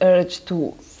have this urge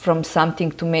from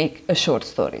something to make a short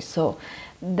story. So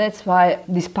that's why,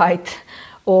 despite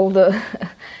all the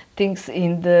things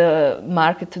in the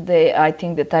market today, I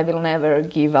think that I will never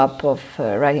give up of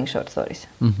writing short stories.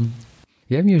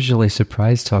 Yeah, I'm usually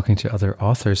surprised talking to other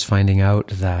authors, finding out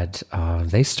that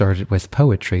they started with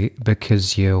poetry,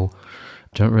 because you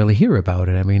don't really hear about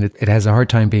it. I mean, it has a hard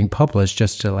time being published,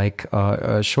 just to like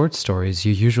short stories.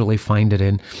 You usually find it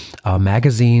in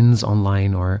magazines,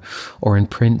 online, or in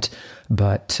print.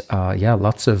 But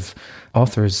lots of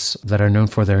authors that are known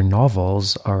for their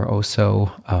novels are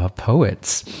also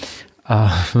poets.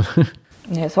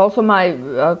 Yes, also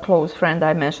my close friend,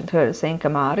 I mentioned her, Lejla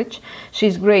Kalamujić.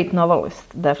 She's a great novelist,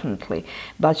 definitely.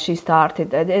 But she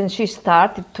started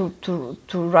to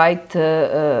write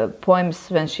poems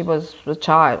when she was a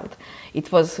child.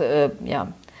 It was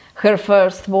her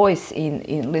first voice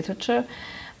in literature.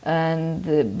 And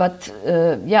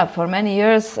for many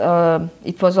years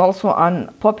it was also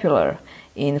unpopular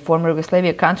in former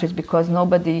Yugoslavia countries, because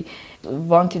nobody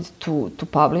wanted to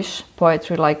publish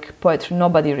poetry like poetry.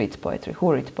 Nobody reads poetry.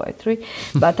 Who reads poetry?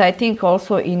 But I think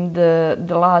also in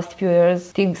the last few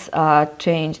years things are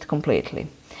changed completely.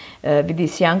 With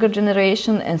this younger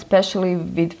generation, and especially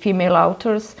with female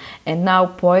authors, and now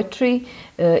poetry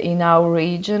in our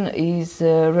region is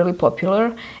really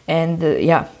popular, and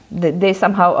they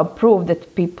somehow approve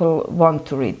that people want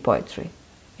to read poetry,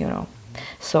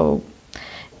 So,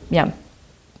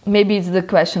 maybe it's the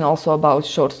question also about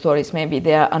short stories. Maybe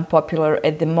they are unpopular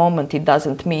at the moment. It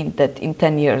doesn't mean that in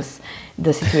 10 years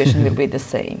the situation will be the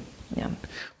same. Yeah.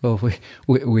 Well,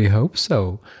 we hope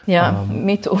so. Yeah,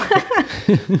 me too.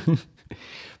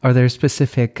 Are there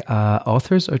specific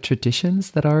authors or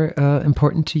traditions that are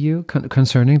important to you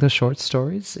concerning the short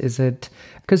stories? Is it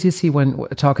because you see, when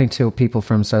talking to people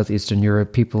from Southeastern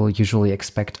Europe, people usually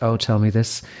expect, oh, tell me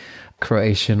this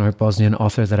Croatian or Bosnian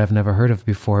author that I've never heard of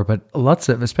before. But lots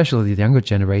of, especially the younger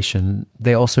generation,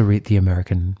 they also read the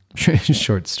American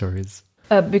short stories.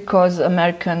 Because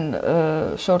American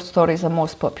short stories are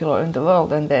most popular in the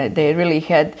world, and they really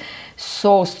had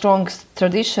so strong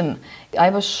tradition. I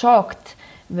was shocked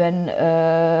when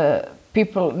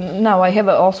people now. I have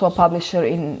also a publisher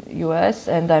in US,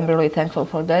 and I'm really thankful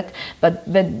for that. But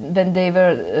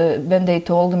when they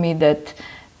told me that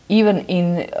even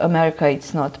in America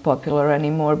it's not popular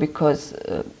anymore, because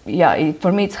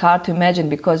for me it's hard to imagine,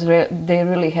 because they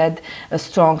really had a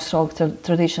strong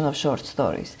tradition of short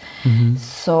stories. Mm-hmm.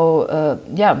 So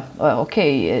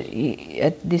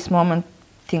at this moment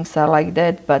things are like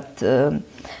that, but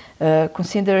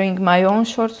considering my own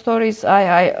short stories,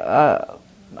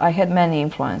 I had many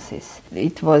influences.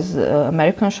 It was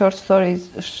American short story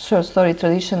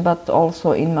tradition, but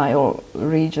also in my own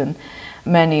region,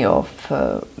 many of,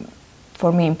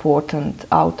 for me, important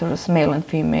authors, male and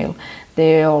female,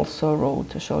 they also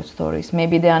wrote short stories.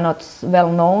 Maybe they are not well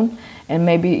known, and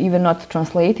maybe even not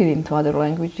translated into other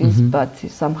languages, mm-hmm. but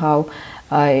somehow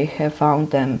I have found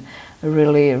them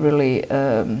really, really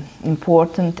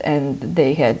important, and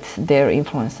they had their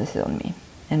influences on me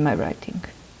and my writing.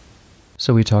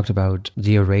 So we talked about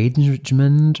the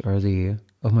arrangement, or the,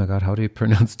 oh my God, how do you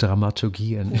pronounce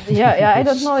dramaturgy? I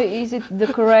don't know, is it the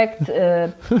correct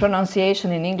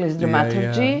pronunciation in English,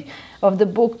 dramaturgy of the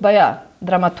book, but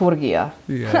dramaturgia.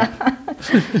 Yeah.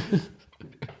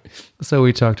 So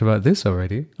we talked about this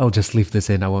already. I'll just leave this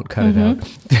in, I won't cut mm-hmm.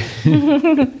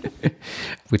 it out.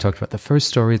 We talked about the first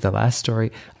story, the last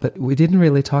story, but we didn't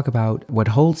really talk about what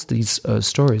holds these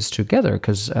stories together,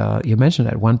 because you mentioned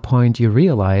at one point you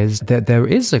realized that there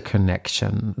is a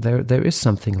connection. There is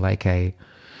something like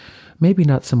maybe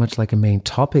not so much like a main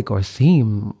topic or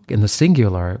theme in the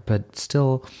singular, but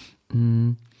still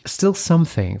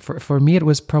something. For me, it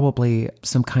was probably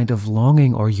some kind of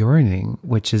longing or yearning,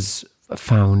 which is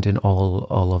found in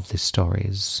all of these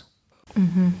stories.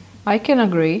 Mm-hmm. I can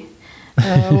agree.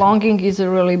 Longing is a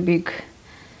really big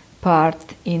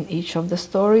part in each of the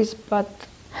stories, but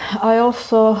I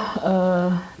also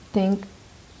think,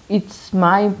 it's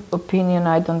my opinion,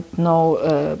 I don't know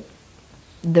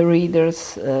the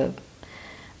readers,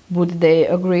 would they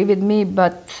agree with me,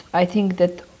 but I think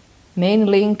that main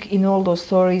link in all those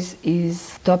stories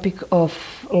is topic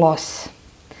of loss,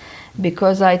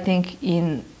 because I think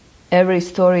in every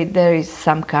story there is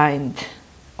some kind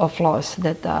of loss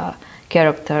that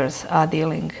characters are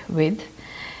dealing with,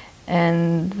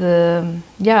 and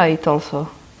it also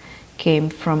came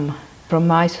from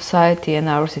my society and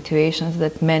our situations,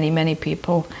 that many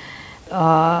people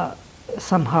are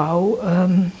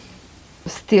somehow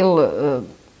still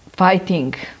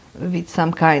fighting with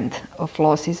some kind of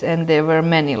losses, and there were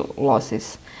many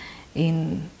losses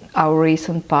in our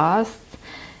recent past.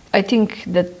 I think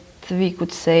that we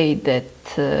could say that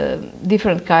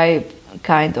different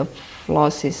kind of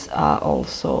losses are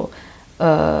also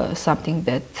something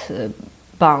that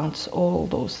bounds all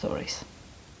those stories.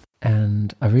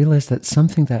 And I realized that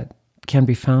something that can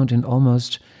be found in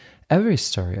almost every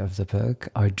story of the book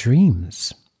are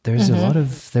dreams. There's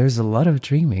mm-hmm. a lot of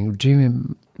dreaming.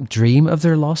 Dream of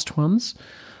their lost ones,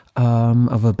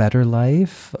 of a better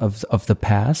life, of the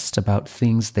past, about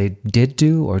things they did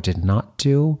do or did not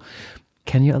do.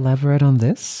 Can you elaborate on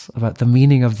this, about the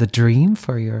meaning of the dream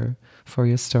for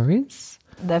your stories?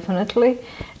 Definitely,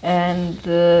 and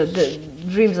the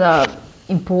dreams are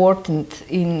important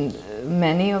in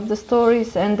many of the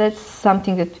stories, and that's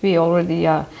something that we already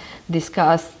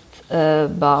discussed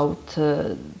about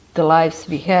the lives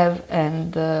we have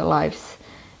and the lives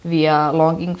we are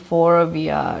longing for, we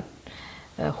are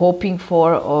hoping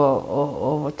for,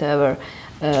 or whatever.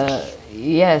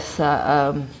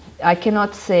 I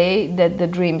cannot say that the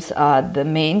dreams are the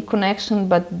main connection,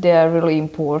 but they are really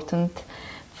important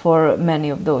for many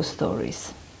of those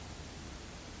stories.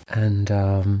 And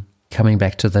coming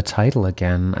back to the title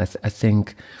again, I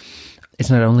think it's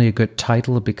not only a good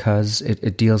title because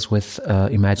it deals with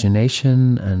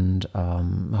imagination and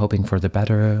hoping for the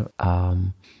better.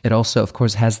 It also, of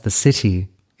course, has the city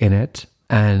in it.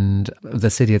 And the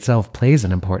city itself plays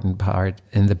an important part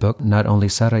in the book. Not only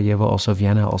Sarajevo, also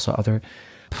Vienna, also other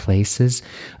places.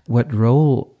 What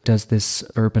role does this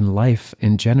urban life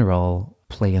in general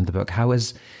play in the book?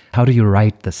 How do you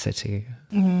write the city?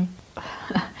 Mm-hmm.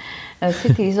 A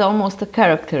city is almost a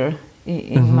character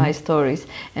in mm-hmm. my stories,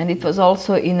 and it was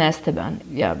also in Esteban.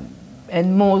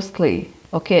 And mostly,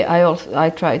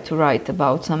 I try to write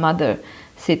about some other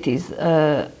cities,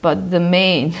 but the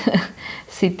main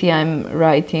city I'm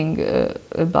writing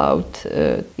about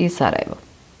is Sarajevo,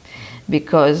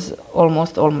 because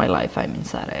almost all my life I'm in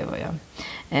Sarajevo,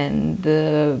 and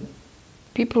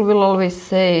people will always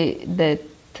say that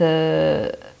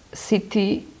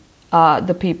city are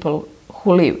the people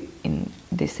who live in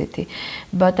this city,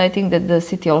 but I think that the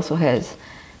city also has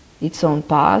its own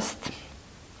past.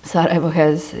 Sarajevo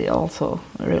has also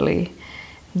really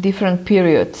different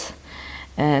periods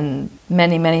and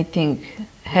many things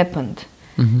happened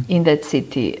in that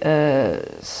city.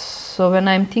 So when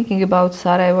I'm thinking about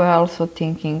Sarajevo, I'm also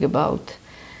thinking about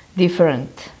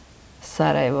different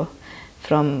Sarajevo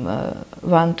from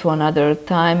one to another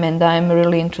time, and I'm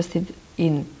really interested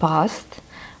in past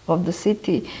of the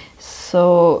city.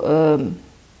 So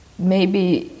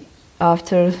maybe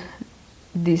after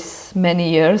these many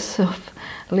years of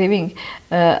living,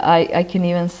 I can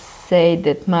even say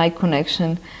that my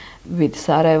connection with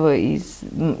Sarajevo is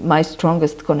my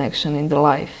strongest connection in the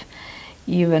life,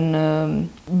 even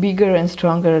bigger and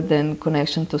stronger than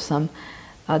connection to some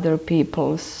other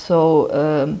people. So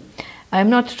I'm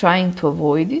not trying to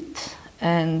avoid it,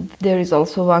 and there is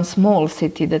also one small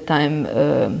city that I'm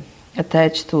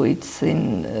attached to. It's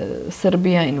in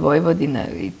Serbia, in Vojvodina.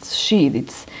 It's Šid.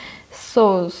 It's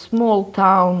so small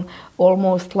town,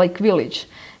 almost like village.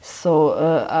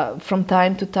 So from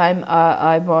time to time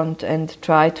I want and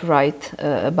try to write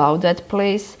about that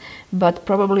place, but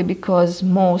probably because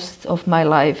most of my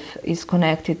life is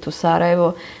connected to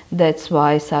Sarajevo, that's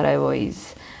why Sarajevo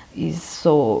is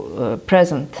so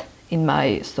present in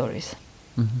my stories.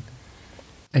 Mm-hmm.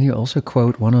 And you also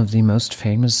quote one of the most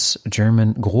famous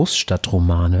German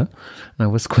Großstadtromane, and I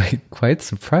was quite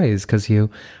surprised because you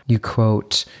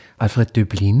quote Alfred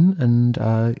Döblin, and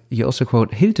you also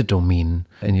quote Hilde Domin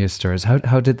in your stories.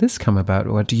 How did this come about?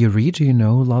 What do you read? Do you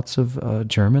know lots of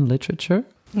German literature?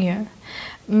 Yeah,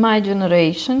 my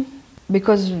generation,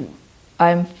 because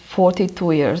I'm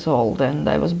 42 years old and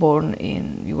I was born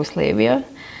in Yugoslavia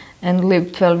and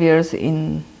lived 12 years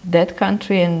in that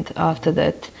country, and after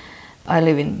that I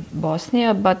live in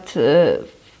Bosnia. But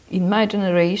in my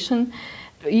generation,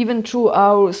 even through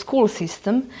our school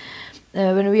system,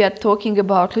 when we are talking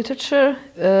about literature,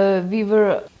 we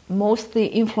were mostly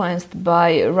influenced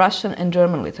by Russian and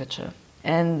German literature.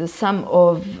 And some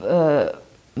of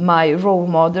my role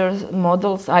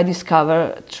models I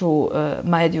discovered through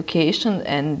my education,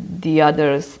 and the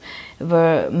others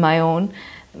were my own,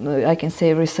 I can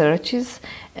say, researches.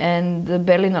 And the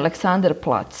Berlin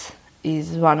Alexanderplatz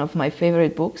is one of my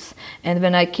favorite books. And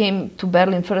when I came to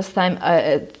Berlin first time,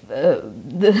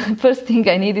 the first thing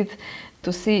I needed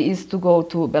to see is to go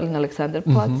to Berlin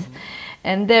Alexanderplatz. Mm-hmm.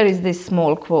 And there is this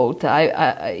small quote.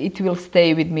 It will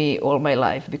stay with me all my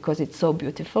life because it's so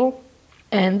beautiful.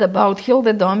 And about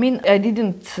Hilde Domin, I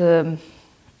didn't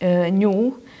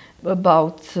knew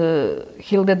about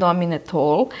Hilde Domin at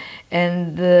all.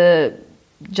 And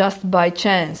just by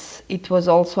chance, it was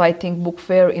also, I think, book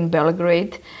fair in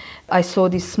Belgrade. I saw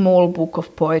this small book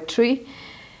of poetry,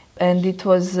 and it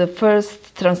was the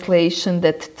first translation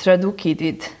that TRADUKI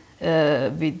did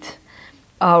with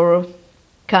our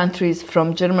countries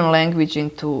from German language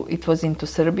into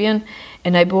Serbian.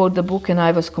 And I bought the book and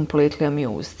I was completely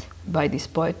amused by this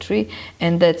poetry,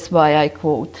 and that's why I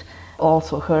quote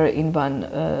also her in one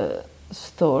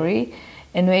story.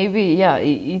 And maybe,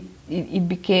 it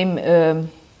became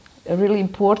really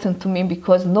important to me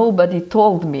because nobody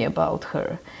told me about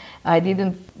her. I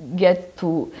didn't get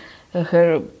to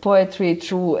her poetry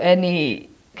through any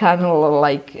channel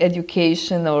like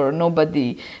education, or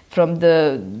nobody from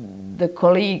the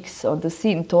colleagues on the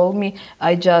scene told me.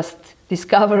 I just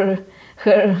discovered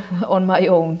her on my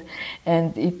own,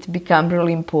 and it became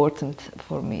really important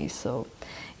for me. So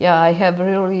I have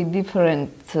really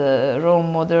different role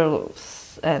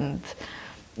models, and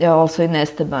also in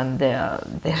Esteban there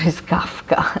is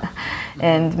Kafka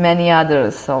and many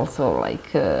others also,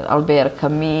 like Albert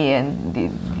Camus and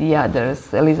the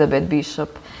others, Elizabeth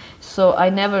Bishop. So I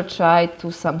never tried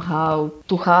to somehow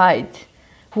to hide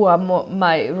who are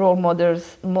my role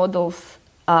models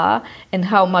are and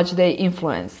how much they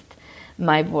influenced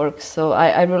my work. So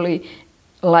I really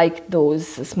like those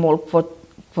small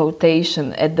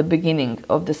quotation at the beginning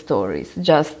of the stories,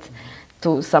 just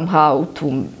to somehow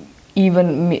to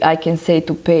even, I can say,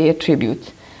 to pay a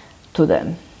tribute to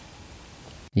them.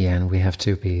 Yeah, and we have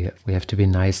to be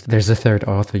nice. There's a third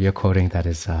author you're quoting, that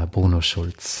is Bruno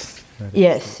Schulz.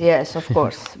 Yes, of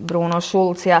course, Bruno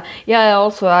Schulz. Yeah.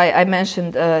 Also, I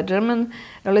mentioned German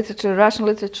literature, Russian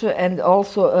literature, and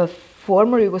also a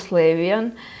former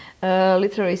Yugoslavian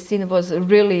literary scene was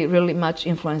really, really much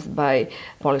influenced by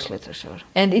Polish literature,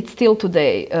 and it's still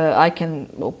today. I can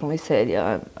openly say,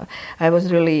 I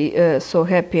was really so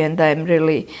happy, and I'm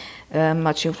really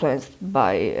much influenced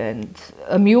by and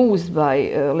amused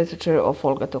by literature of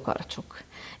Olga Tokarczuk.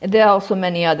 And there are also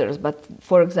many others, but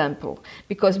for example,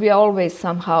 because we are always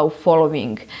somehow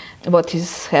following what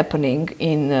is happening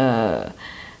in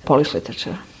Polish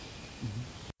literature.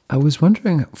 I was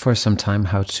wondering for some time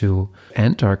how to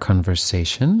end our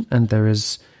conversation, and there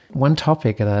is One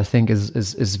topic that I think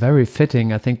is very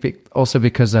fitting, I think also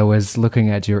because I was looking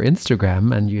at your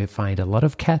Instagram and you find a lot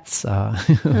of cats on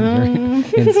your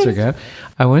Instagram.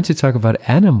 I want to talk about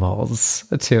animals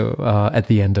too at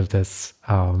the end of this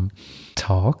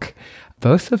talk.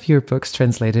 Both of your books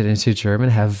translated into German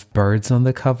have birds on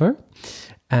the cover.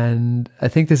 And I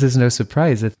think this is no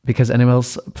surprise because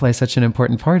animals play such an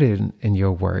important part in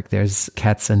your work. There's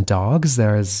cats and dogs.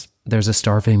 There's a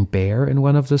starving bear in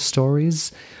one of the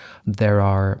stories. There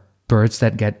are birds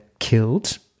that get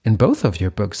killed in both of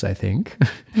your books, I think,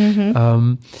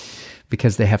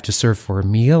 because they have to serve for a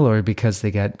meal, or because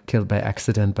they get killed by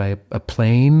accident by a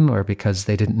plane, or because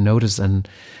they didn't notice an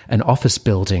office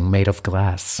building made of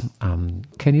glass.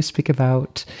 Can you speak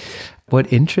about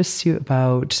what interests you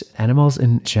about animals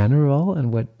in general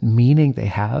and what meaning they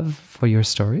have for your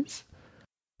stories?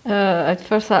 At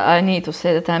first, I need to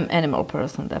say that I'm an animal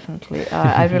person, definitely.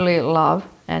 I really love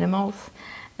animals.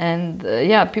 And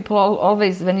people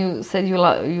always, when you said you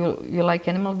like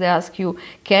animals, they ask you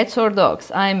cats or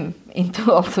dogs. I'm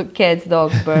into also cats,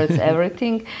 dogs, birds,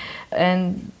 everything.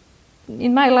 And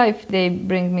in my life, they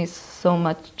bring me so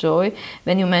much joy.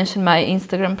 When you mention my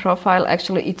Instagram profile,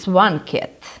 actually, it's one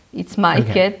cat. It's my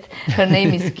cat. Her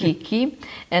name is Kiki.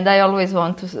 And I always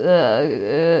want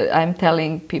to, I'm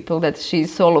telling people that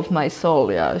she's soul of my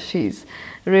soul. Yeah, she's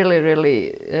really,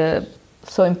 really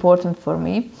so important for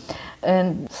me.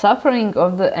 And suffering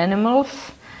of the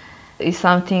animals is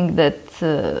something that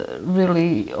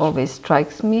really always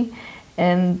strikes me.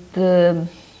 And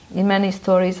in many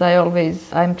stories,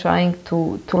 I'm trying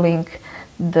to link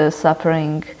the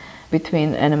suffering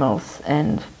between animals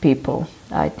and people.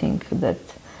 I think that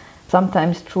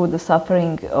sometimes through the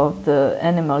suffering of the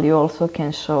animal, you also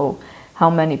can show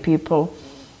how many people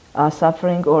are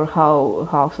suffering or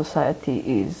how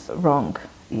society is wrong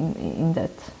in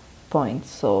that point.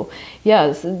 So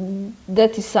yes,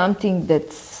 that is something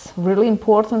that's really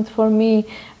important for me.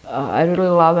 I really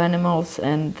love animals,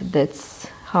 and that's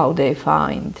how they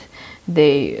find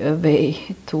their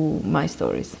way to my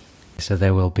stories. So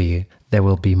there will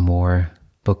be more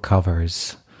book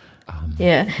covers.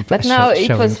 But now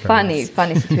it was funny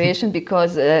situation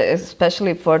because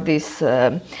especially for this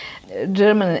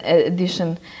German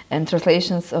edition and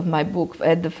translations of my book.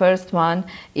 At the first one,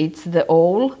 it's the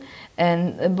owl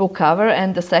and a book cover,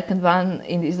 and the second one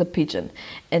is a pigeon.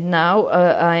 And now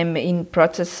I'm in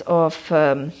process of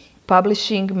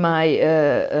publishing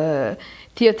my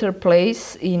theater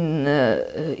plays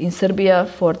in Serbia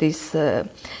for this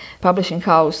publishing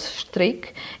house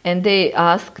Strick, and they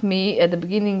asked me at the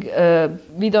beginning,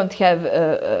 we don't have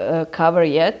a cover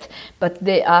yet, but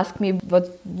they asked me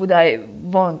what would I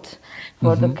want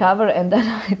for the cover, and then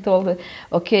I told them,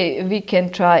 okay, we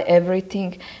can try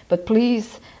everything, but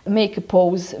please make a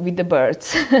pose with the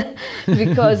birds,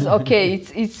 because okay,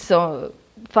 it's so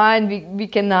fine, we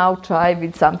can now try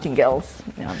with something else.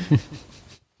 Yeah.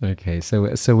 Okay,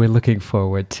 so we're looking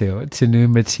forward to new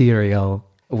material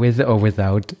with or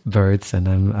without birds,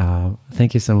 and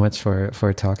thank you so much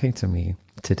for talking to me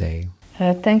today.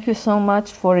 Thank you so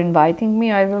much for inviting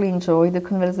me. I really enjoy the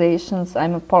conversations.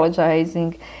 I'm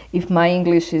apologizing if my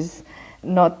English is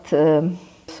not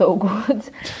so good,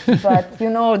 but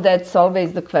that's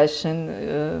always the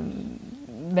question.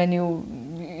 When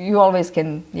you always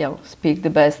can speak the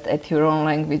best at your own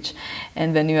language,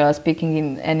 and when you are speaking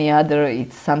in any other,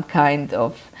 it's some kind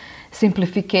of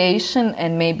simplification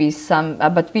and maybe some,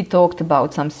 but we talked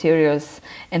about some serious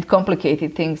and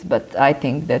complicated things, but I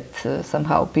think that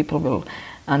somehow people will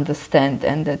understand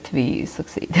and that we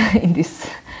succeed in this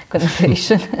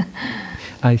conversation.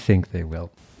 I think they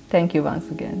will. Thank you once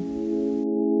again.